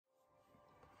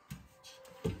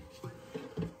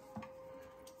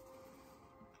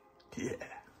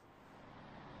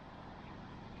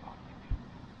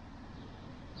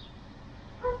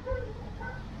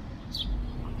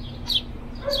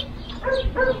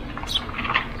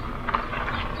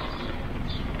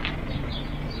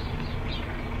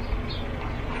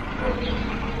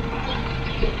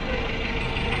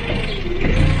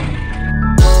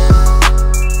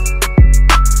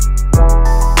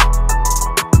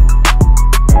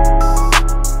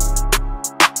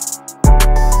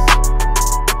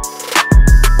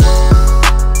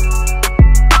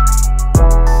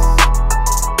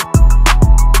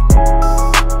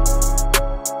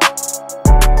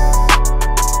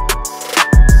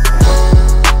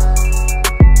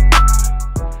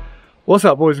What's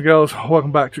up, boys and girls?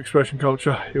 Welcome back to Expression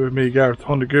Culture. Here with me, Gareth, the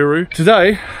Honda Guru.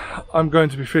 Today I'm going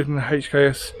to be fitting the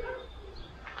HKS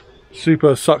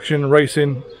Super Suction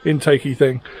Racing Intakey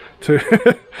thing to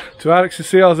to Alex's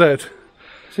CRZ.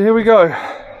 So here we go.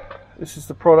 This is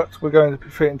the product we're going to be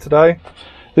fitting today.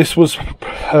 This was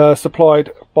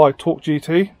supplied by Torque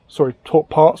GT, sorry, Torque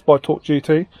Parts by Torque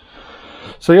GT.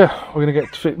 So yeah, we're going to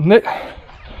get to fitting it.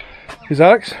 Here's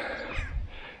Alex.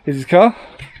 Here's his car.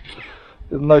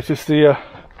 You'll notice the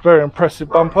very impressive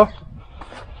bumper.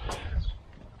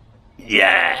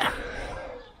 Yeah!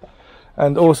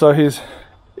 And also his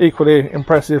equally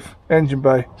impressive engine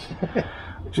bay,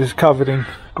 which is covered in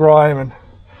grime and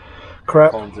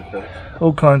crap,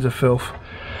 all kinds of filth.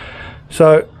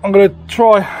 So I'm going to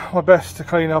try my best to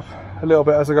clean up a little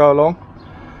bit as I go along.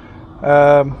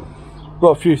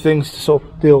 Got a few things to sort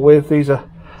of deal with. These are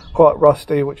quite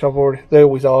rusty, which they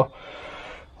always are.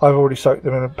 I've already soaked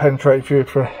them in a penetrating fluid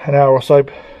for an hour or so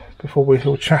before we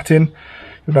were chatting.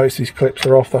 You'll notice these clips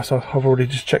are off. I've already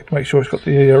just checked to make sure it's got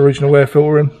the original air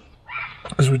filter in,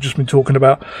 as we've just been talking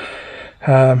about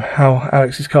how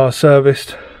Alex's car is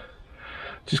serviced.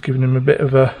 Just giving him a bit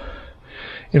of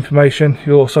information.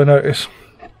 You'll also notice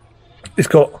it's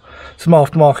got some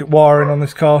aftermarket wiring on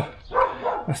this car.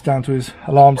 That's down to his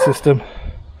alarm system.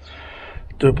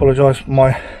 I do apologise for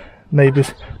my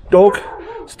neighbour's dog.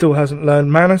 Still hasn't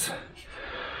learned manners.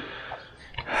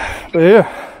 But yeah,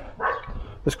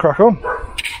 let's crack on.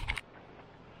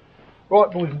 Right,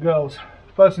 boys and girls,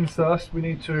 first things first, we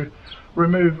need to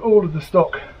remove all of the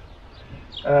stock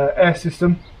air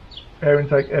system, air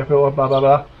intake, air filter, blah blah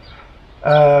blah.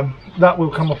 That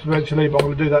will come off eventually, but I'm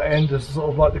going to do that end as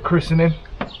sort of like the christening.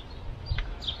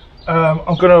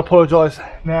 I'm going to apologise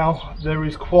now. There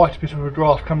is quite a bit of a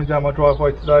draft coming down my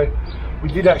driveway today. We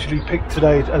did actually pick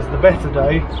today as the better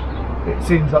day. It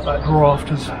seems like that draft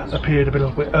has appeared a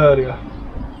little bit earlier.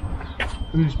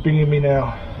 Who's binging me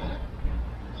now?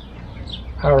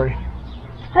 Harry.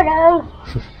 Hello.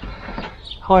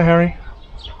 Hi Harry.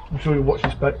 I'm sure you'll watch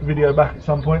this video back at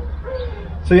some point.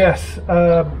 So yes,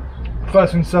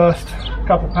 first things first, a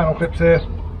couple of panel clips here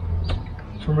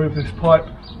to remove this pipe.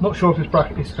 Not sure if this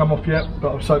bracket needs to come off yet,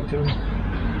 but I've soaked it in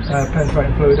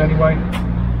penetrating fluid anyway.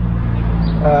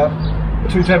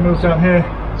 2 10mm down here.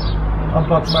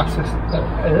 Unplug the MAF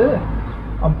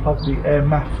unplug the air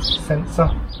MAF sensor.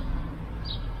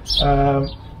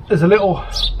 There's a little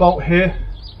bolt here.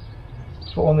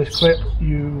 So on this clip,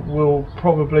 you will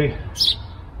probably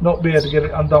not be able to get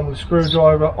it undone with a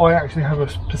screwdriver. I actually have a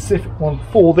specific one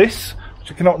for this,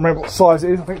 which I cannot remember what size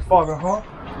it is. I think it's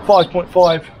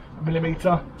 5.5mm.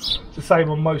 It's the same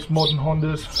on most modern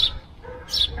Hondas.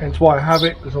 Hence why I have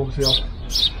it, because obviously I've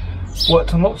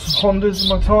worked on lots of Hondas in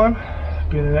my time,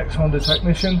 being an ex-Honda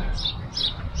technician.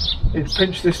 It's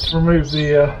pinched this to remove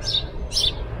the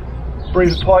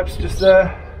breather pipes just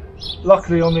there.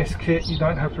 Luckily on this kit you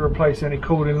don't have to replace any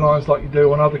cooling lines like you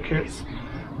do on other kits,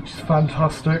 which is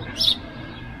fantastic.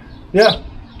 Yeah,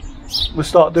 we'll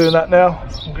start doing that now.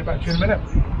 I'll get back to you in a minute.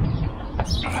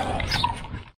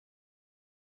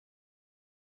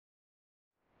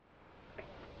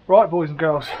 Right, boys and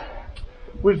girls,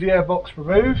 with the airbox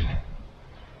removed,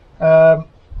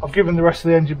 I've given the rest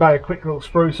of the engine bay a quick little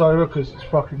spruce over because it's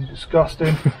fucking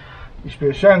disgusting. You should be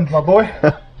ashamed, my boy.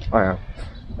 I am.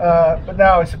 But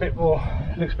now it's a bit more,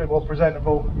 looks a bit more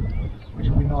presentable, which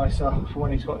will be nicer for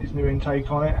when he's got his new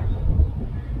intake on it.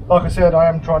 Like I said, I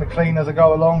am trying to clean as I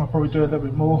go along. I'll probably do a little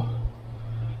bit more,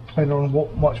 depending on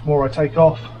what much more I take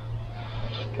off.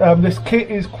 This kit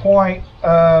is quite,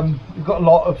 you've got a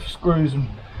lot of screws and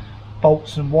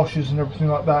bolts and washers and everything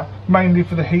like that, mainly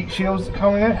for the heat shields that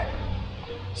come in it.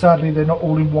 Sadly they're not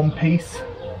all in one piece,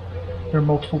 they're in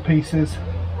multiple pieces,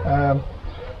 so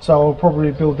I'll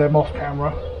probably build them off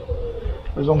camera.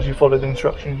 As long as you follow the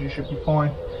instructions you should be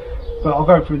fine, but I'll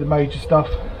go through the major stuff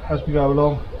as we go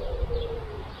along.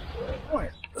 Right,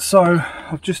 so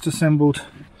I've just assembled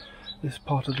this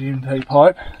part of the intake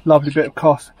pipe. Lovely bit of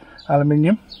cast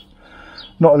aluminium,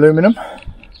 not aluminum,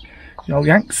 you know,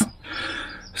 Yanks.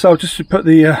 So just to put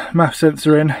the MAF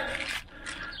sensor in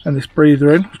and this breather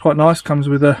in, it's quite nice, comes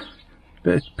with a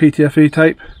bit of PTFE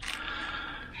tape.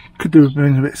 Could do with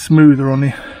being a bit smoother on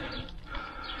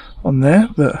there,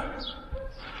 but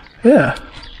yeah,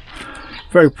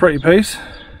 very pretty piece.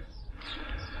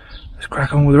 Let's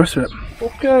crack on with the rest of it.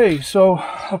 Okay, so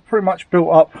I've pretty much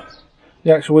built up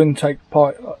the actual intake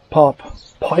pipe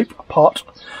part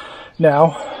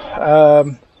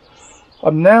now.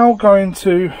 I'm now going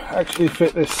to actually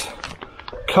fit this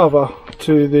cover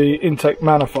to the intake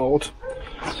manifold,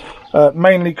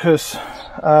 mainly because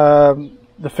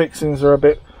the fixings are a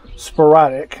bit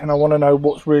sporadic, and I want to know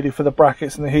what's really for the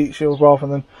brackets and the heat shield rather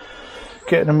than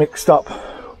getting them mixed up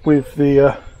with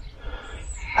the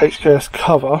HKS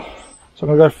cover. So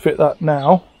I'm going to go fit that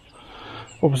now.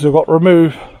 Obviously I've got to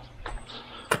remove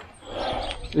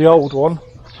the old one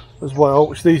as well,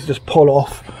 which these just pull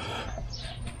off,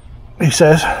 he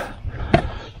says.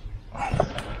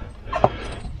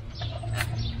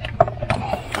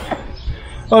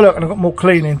 Oh look, and I've got more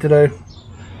cleaning to do.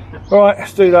 Alright,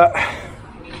 let's do that.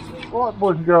 Alright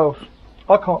boys and girls,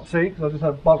 I can't see because I just had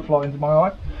a bug fly into my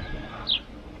eye.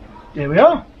 Here we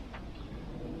are,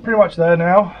 pretty much there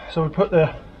now. So we put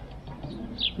the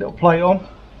little plate on,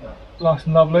 nice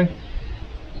and lovely.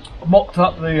 I've mocked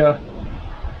up the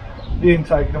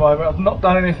intake at the moment. I've not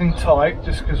done anything tight,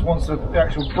 just because once the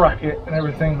actual bracket and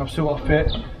everything I've still got to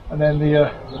fit, and then the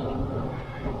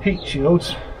heat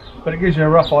shields, but it gives you a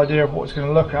rough idea of what it's going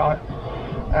to look at.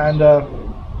 And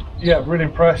yeah, really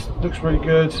impressed, looks really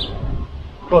good.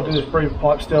 Got to do this breather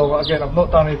pipe still, but again I've not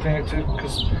done anything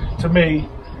because to me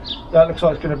that looks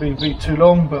like it's going to be too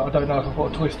long, but I don't know if I've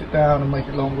got to twist it down and make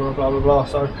it longer or blah blah blah.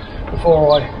 So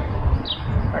before I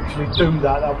actually do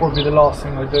that, that'll probably be the last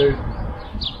thing I do.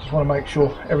 Just want to make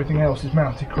sure everything else is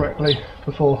mounted correctly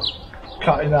before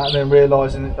cutting that and then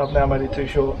realising that I've now made it too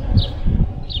short.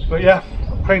 But yeah,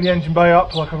 I've cleaned the engine bay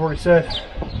up like I've already said,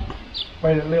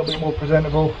 made it a little bit more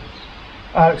presentable.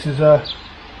 Alex is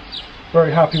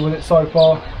very happy with it so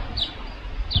far.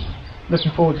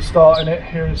 Looking forward to starting it,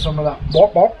 hearing some of that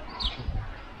bop bop.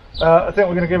 I think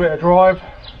we're going to give it a drive,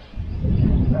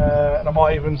 and I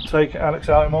might even take Alex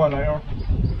out in mine later on.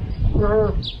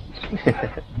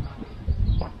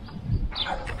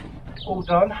 All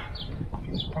done.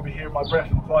 You can probably hear my breath,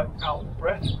 I'm quite out of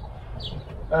breath.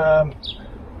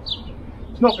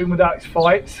 It's not been without its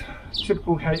fights.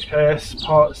 Typical HKS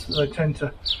parts, they tend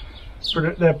to,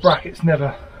 their brackets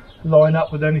never line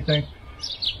up with anything.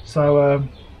 So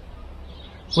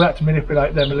we'll have to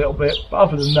manipulate them a little bit, but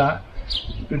other than that,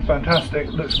 it's been fantastic,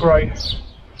 looks great.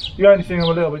 The only thing I'm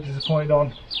a little bit disappointed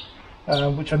on,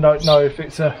 which I don't know if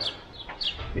it's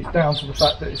down to the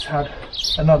fact that it's had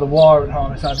another wiring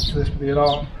harness added to this for the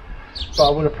alarm, but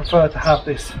I would have preferred to have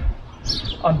this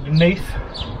underneath.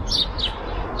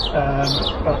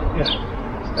 But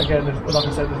yeah, again, like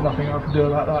I said, there's nothing I can do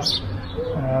about that.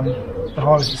 The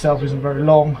harness itself isn't very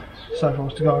long, so if I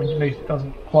was to go underneath it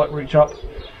doesn't quite reach up.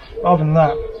 Other than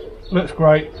that, looks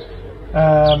great.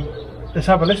 Let's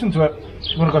have a listen to it.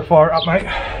 You want to go fire it up, mate?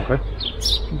 Okay.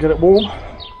 Get it warm.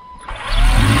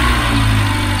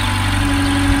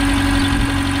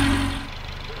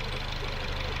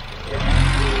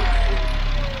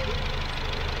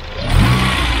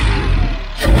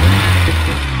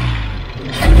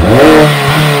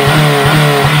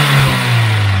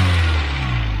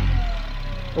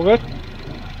 All good?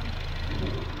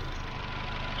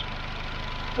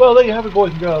 Well, there you have it,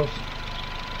 boys and girls.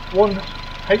 One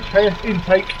HKS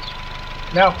intake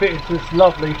now fitted to this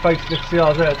lovely facelift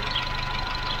CRZ.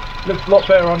 Looks a lot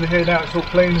better under here now, it's all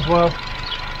clean as well.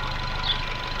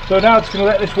 So now I'm just going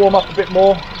to let this warm up a bit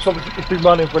more. It's been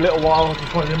running for a little while. I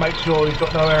just wanted to make sure he's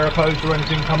got no error codes or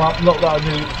anything come up. Not that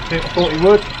I thought he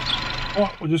would.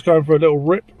 Right, we're just going for a little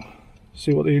rip,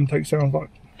 see what the intake sounds like.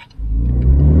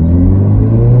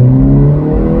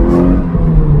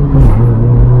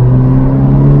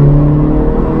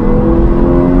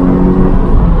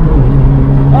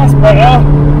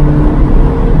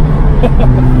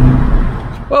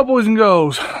 Well, boys and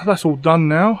girls, that's all done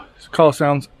now. This car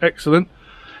sounds excellent.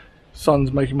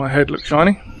 Sun's making my head look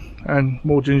shiny and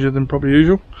more ginger than probably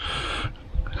usual.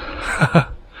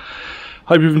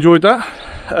 Hope you've enjoyed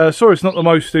that. Sorry it's not the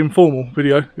most informal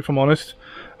video, if I'm honest.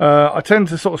 I tend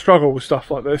to sort of struggle with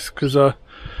stuff like this because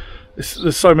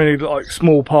there's so many like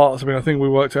small parts. I mean, I think we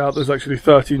worked out there's actually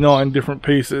 39 different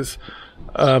pieces,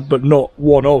 but not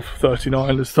one of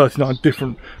 39. There's 39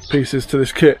 different pieces to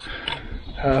this kit.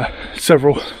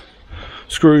 Several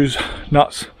screws,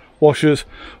 nuts, washers,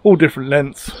 all different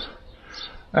lengths,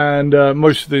 and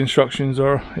most of the instructions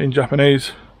are in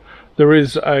Japanese. There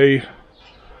is a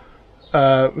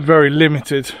very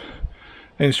limited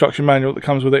instruction manual that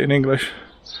comes with it in English,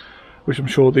 which I'm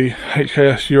sure the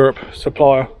HKS Europe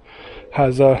supplier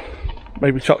has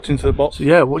maybe chucked into the box. So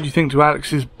yeah, what do you think to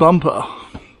Alex's bumper?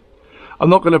 I'm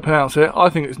not going to pronounce it. I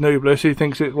think it's Noblesse. He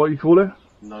thinks it's, what you call it?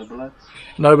 Noblesse.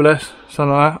 Noblesse,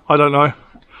 something like that. I don't know.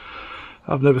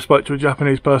 I've never spoke to a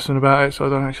Japanese person about it, so I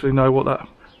don't actually know what that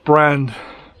brand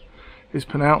is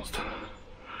pronounced.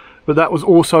 But that was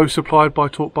also supplied by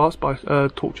Torque Parts, by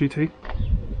Torque GT.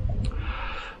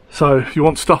 So if you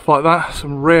want stuff like that,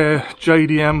 some rare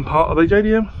JDM part, are they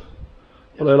JDM?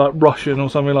 Or they're like Russian or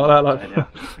something like that. Like,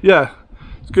 yeah,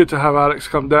 it's good to have Alex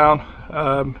come down.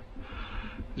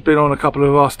 He's been on a couple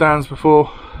of our stands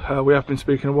before. We have been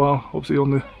speaking a while, obviously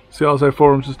on the CRZ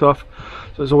forums and stuff,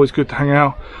 so it's always good to hang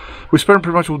out. We spent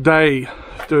pretty much all day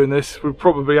doing this. We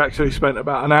probably actually spent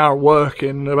about an hour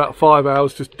working, about 5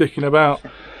 hours just dicking about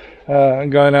and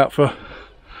going out for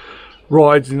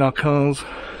rides in our cars.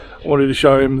 I wanted to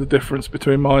show him the difference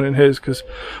between mine and his, because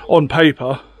on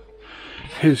paper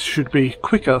his should be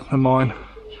quicker than mine,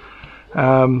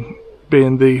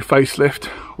 being the facelift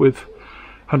with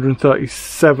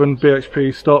 137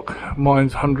 bhp stock.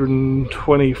 Mine's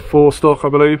 124 stock, I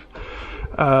believe.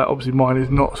 Obviously mine is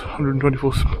not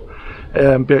 124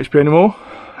 bhp anymore.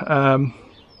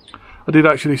 I did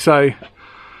actually say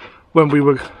when we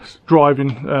were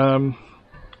driving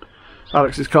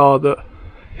Alex's car that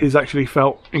his actually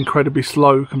felt incredibly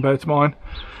slow compared to mine,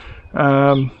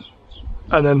 and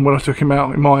then when I took him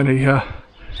out in mine, he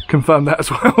confirmed that as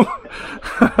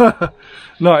well.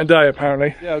 Night and day,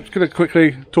 apparently. Yeah, I'm just going to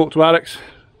quickly talk to Alex,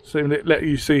 let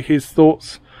you see his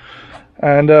thoughts,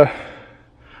 and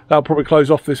that'll probably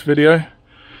close off this video.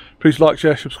 Please like,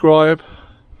 share, subscribe.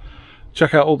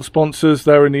 Check out all the sponsors.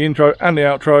 They're in the intro and the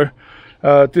outro.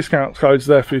 Discount codes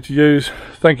there for you to use.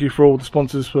 Thank you for all the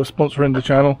sponsors for sponsoring the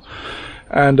channel,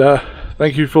 and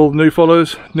thank you for all the new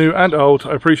followers, new and old.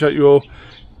 I appreciate you all.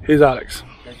 Here's Alex.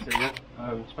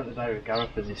 Spent the day with Gareth,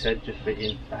 as he said, just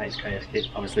fitting the HKS kit.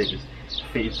 Obviously it was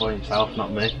fitted for himself, not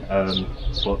me,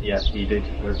 but yeah, he did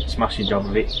a smashing job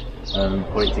of it.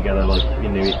 Put it together like he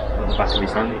knew it at the back of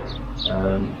his hand.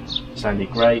 Sounded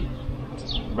great.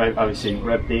 Obviously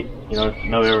revved it, you know,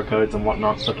 no error codes and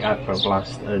whatnot, took it out for a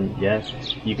blast, and yeah,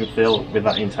 you can feel with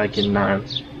that intake in now,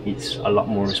 it's a lot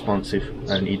more responsive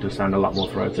and it does sound a lot more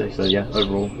throaty. So yeah,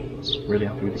 overall, really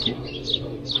happy with the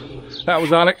kit. That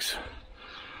was Alex.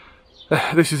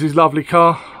 This is his lovely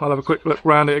car. I'll have a quick look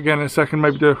around it again in a second,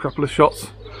 maybe do a couple of shots.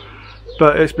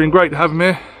 But it's been great to have him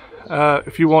here.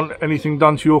 If you want anything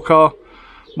done to your car,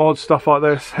 mods, stuff like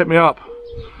this, hit me up.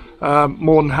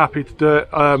 More than happy to do it.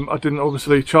 I didn't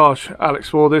obviously charge Alex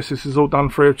for this. This is all done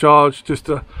free of charge, just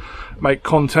to make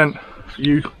content for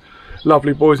you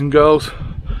lovely boys and girls,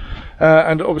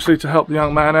 and obviously to help the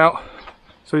young man out,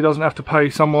 so he doesn't have to pay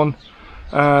someone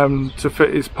to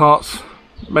fit his parts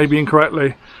maybe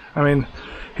incorrectly. I mean,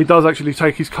 he does actually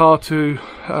take his car to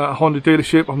a Honda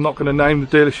dealership. I'm not going to name the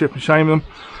dealership and shame them,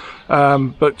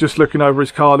 but just looking over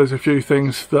his car, there's a few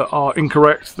things that are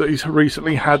incorrect that he's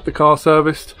recently had the car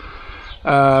serviced.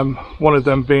 One of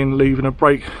them being leaving a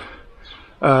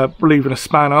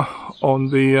spanner on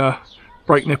the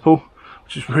brake nipple,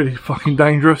 which is really fucking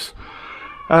dangerous,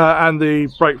 and the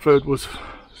brake fluid was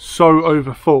so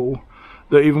over full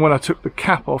that even when I took the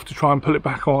cap off to try and pull it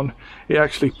back on, it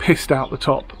actually pissed out the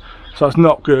top. So that's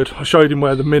not good. I showed him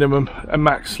where the minimum and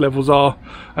max levels are,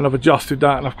 and I've adjusted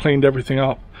that and I've cleaned everything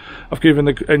up. I've given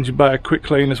the engine bay a quick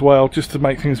clean as well, just to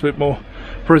make things a bit more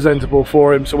presentable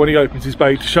for him, so when he opens his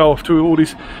bay to show off to all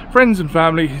his friends and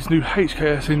family his new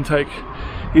HKS intake,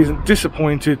 he isn't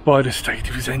disappointed by the state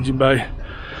of his engine bay.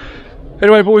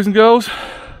 Anyway, boys and girls,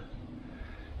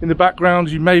 in the background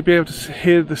you may be able to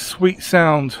hear the sweet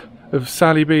sound of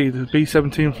Sally B, the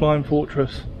B-17 Flying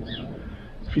Fortress.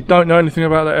 If you don't know anything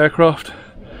about that aircraft,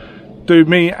 do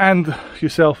me and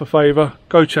yourself a favour,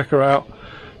 go check her out.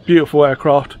 Beautiful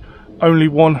aircraft, only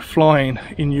one flying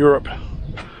in Europe.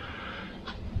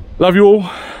 Love you all,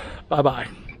 bye bye.